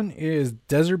last one is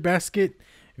Desert Basket.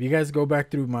 If you guys go back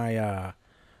through my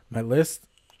my list,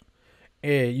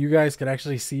 you guys could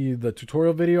actually see the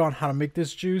tutorial video on how to make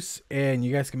this juice, and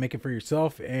you guys can make it for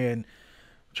yourself and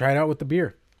try it out with the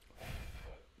beer.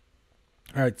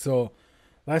 All right, so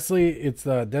lastly, it's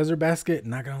the Desert Basket.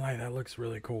 Not gonna lie, that looks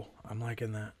really cool. I'm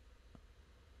liking that.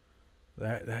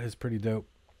 That is pretty dope.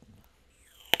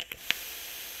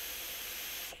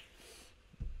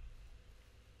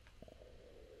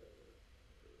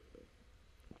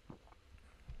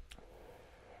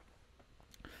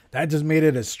 That just made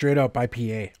it a straight up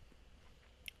IPA.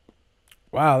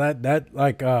 Wow, that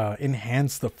like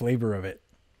enhanced the flavor of it.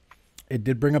 It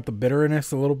did bring up the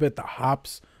bitterness a little bit. The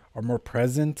hops are more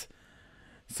present.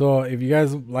 So if you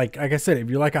guys like I said, if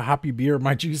you like a hoppy beer,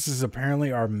 my juices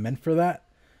apparently are meant for that.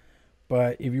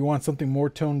 But if you want something more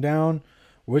toned down,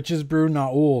 Witch's Brew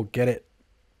Naul, get it.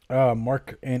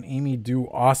 Mark and Amy do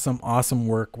awesome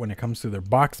work when it comes to their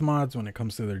box mods, when it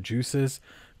comes to their juices.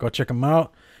 Go check them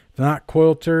out. If not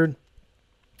Coil Turd,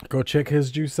 go check his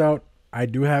juice out. I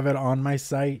do have it on my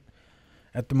site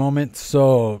at the moment,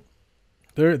 so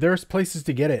there's places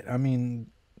to get it. I mean,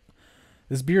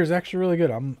 this beer is actually really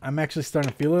good. I'm actually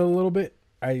starting to feel it a little bit.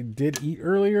 I did eat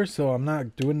earlier, so I'm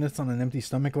not doing this on an empty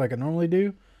stomach like I normally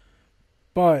do,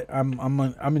 but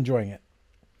I'm enjoying it.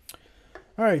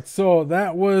 All right, so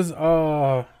that was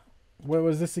what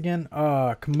was this again?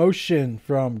 Commotion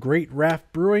from Great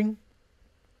Raft Brewing.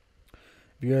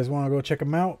 If you guys want to go check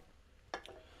them out,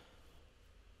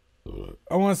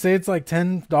 I want to say it's like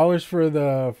 $10 for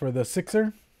the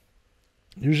sixer.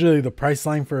 Usually the price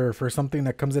line for something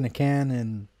that comes in a can,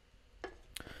 and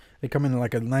they come in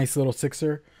like a nice little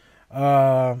sixer.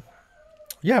 Yeah,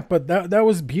 but that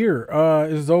was beer.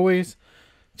 As always,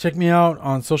 check me out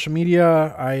on social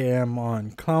media. I am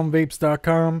on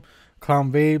clownvapes.com,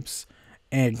 Clown Vapes,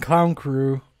 and Clown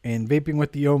Crew, and Vaping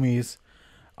with the Ohmies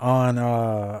on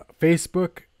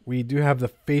Facebook. We do have the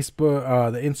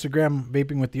Facebook, the Instagram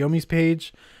Vaping with the Ohmies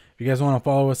page. If you guys want to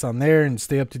follow us on there and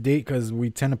stay up to date, because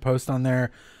we tend to post on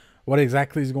there what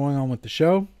exactly is going on with the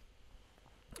show.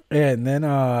 And then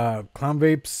Clown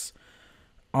Vapes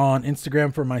on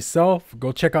Instagram for myself.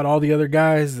 Go check out all the other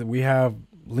guys. We have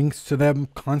links to them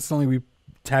constantly. We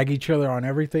tag each other on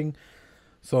everything.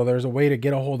 So there's a way to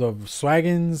get a hold of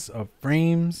Swaggins, of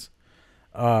Frames,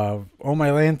 of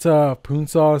Ohm.My.Lanta,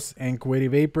 PoonSauce, and Q80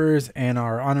 Vapers, and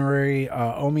our honorary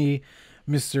Ohmy,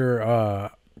 Mr.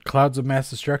 Clouds of Mass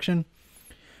Destruction,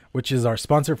 which is our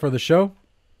sponsor for the show.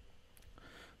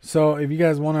 So if you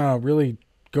guys want to really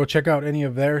go check out any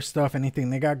of their stuff, anything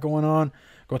they got going on,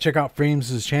 go check out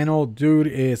Frames' channel. Dude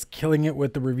is killing it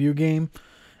with the review game,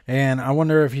 and I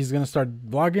wonder if he's going to start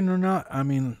vlogging or not. I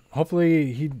mean,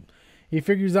 hopefully he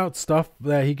figures out stuff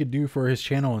that he could do for his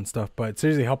channel and stuff, but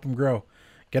seriously, help him grow.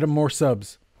 Get him more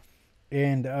subs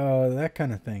and that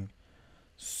kind of thing.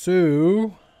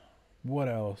 So what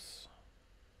else?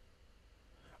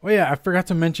 Oh yeah, I forgot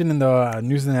to mention in the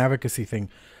news and advocacy thing.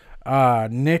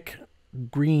 Nick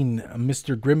Green,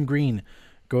 Mr. Grim Green,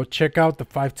 go check out the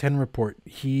 510 report.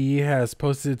 He has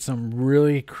posted some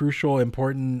really crucial,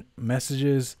 important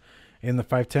messages in the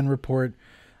 510 report.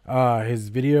 His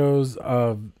videos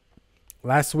of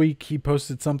last week, he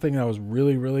posted something that was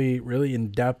really, really, really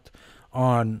in depth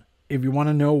on if you want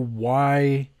to know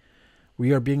why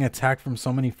we are being attacked from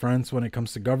so many fronts when it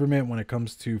comes to government, when it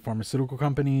comes to pharmaceutical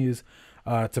companies,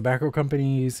 tobacco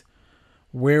companies,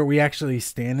 where we actually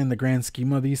stand in the grand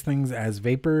scheme of these things as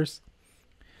vapors.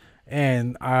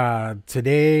 And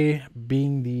today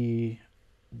being the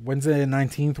Wednesday the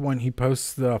 19th when he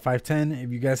posts the 510,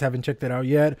 if you guys haven't checked it out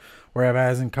yet or if it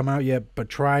hasn't come out yet, but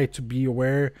try to be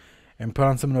aware and put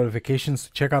on some notifications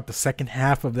to check out the second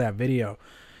half of that video.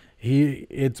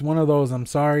 It's one of those, I'm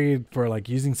sorry for like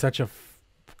using such a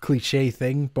cliche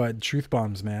thing, but truth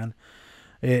bombs, man.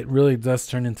 It really does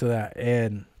turn into that.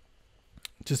 And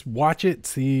just watch it,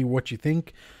 see what you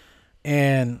think,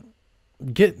 and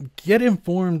get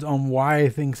informed on why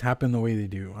things happen the way they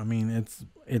do. I mean,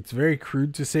 it's very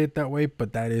crude to say it that way,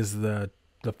 but that is the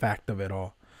fact of it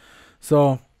all.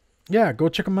 So yeah, go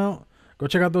check them out. Go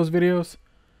check out those videos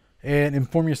and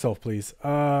inform yourself, please.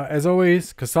 As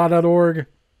always, CASA.org,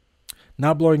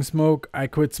 Not Blowing Smoke, I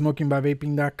Quit Smoking by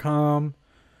Vaping.com.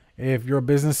 If you're a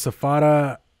business,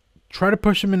 Safada, try to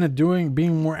push them into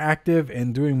being more active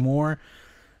and doing more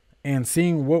and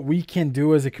seeing what we can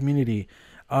do as a community.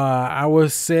 I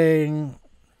was saying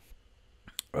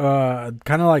kind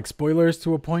of like spoilers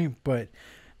to a point, but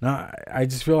I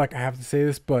just feel like I have to say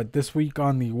this. But this week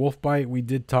on the Wolf Bite, we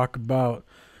did talk about,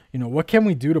 what can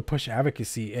we do to push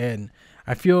advocacy? And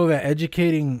I feel that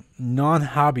educating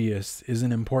non-hobbyists is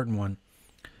an important one.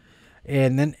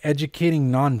 And then educating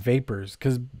non-vapors,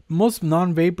 because most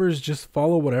non-vapors just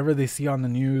follow whatever they see on the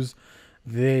news.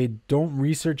 They don't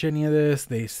research any of this.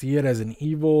 They see it as an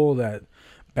evil, that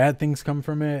bad things come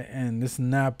from it and this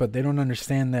and that, but they don't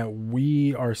understand that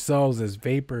we ourselves as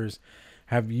vapors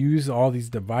have used all these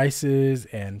devices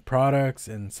and products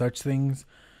and such things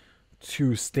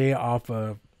to stay off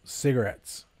of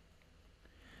cigarettes.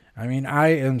 I mean, I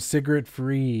am cigarette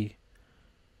free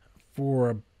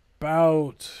for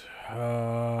about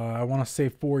I want to say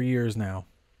 4 years now.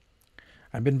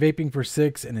 I've been vaping for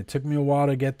 6 and it took me a while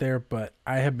to get there, but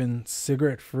I have been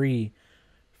cigarette free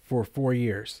for 4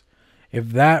 years. If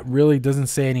that really doesn't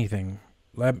say anything,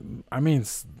 I mean,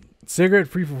 cigarette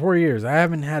free for 4 years. I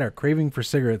haven't had a craving for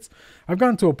cigarettes. I've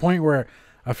gotten to a point where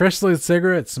a freshly lit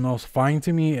cigarette smells fine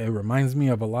to me. It reminds me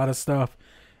of a lot of stuff,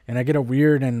 and I get a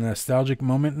weird and nostalgic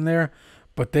moment in there,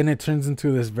 but then it turns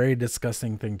into this very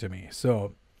disgusting thing to me.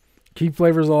 So keep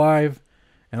flavors alive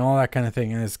and all that kind of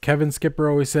thing. And as Kevin Skipper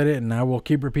always said it, and I will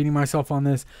keep repeating myself on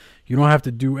this, you don't have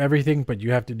to do everything, but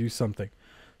you have to do something.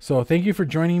 So thank you for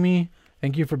joining me.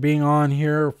 Thank you for being on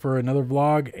here for another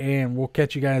vlog, and we'll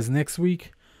catch you guys next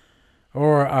week.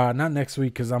 Or not next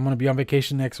week, because I'm going to be on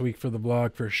vacation next week for the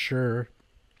vlog for sure.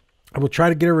 I will try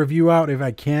to get a review out if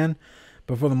I can,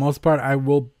 but for the most part, I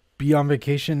will be on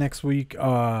vacation next week.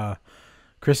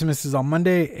 Christmas is on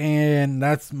Monday, and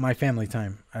that's my family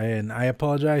time. And I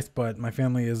apologize, but my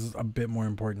family is a bit more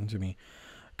important to me,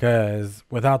 because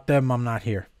without them, I'm not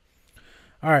here.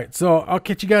 All right, so I'll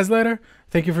catch you guys later.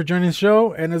 Thank you for joining the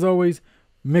show, and as always,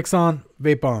 mix on,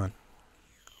 vape on.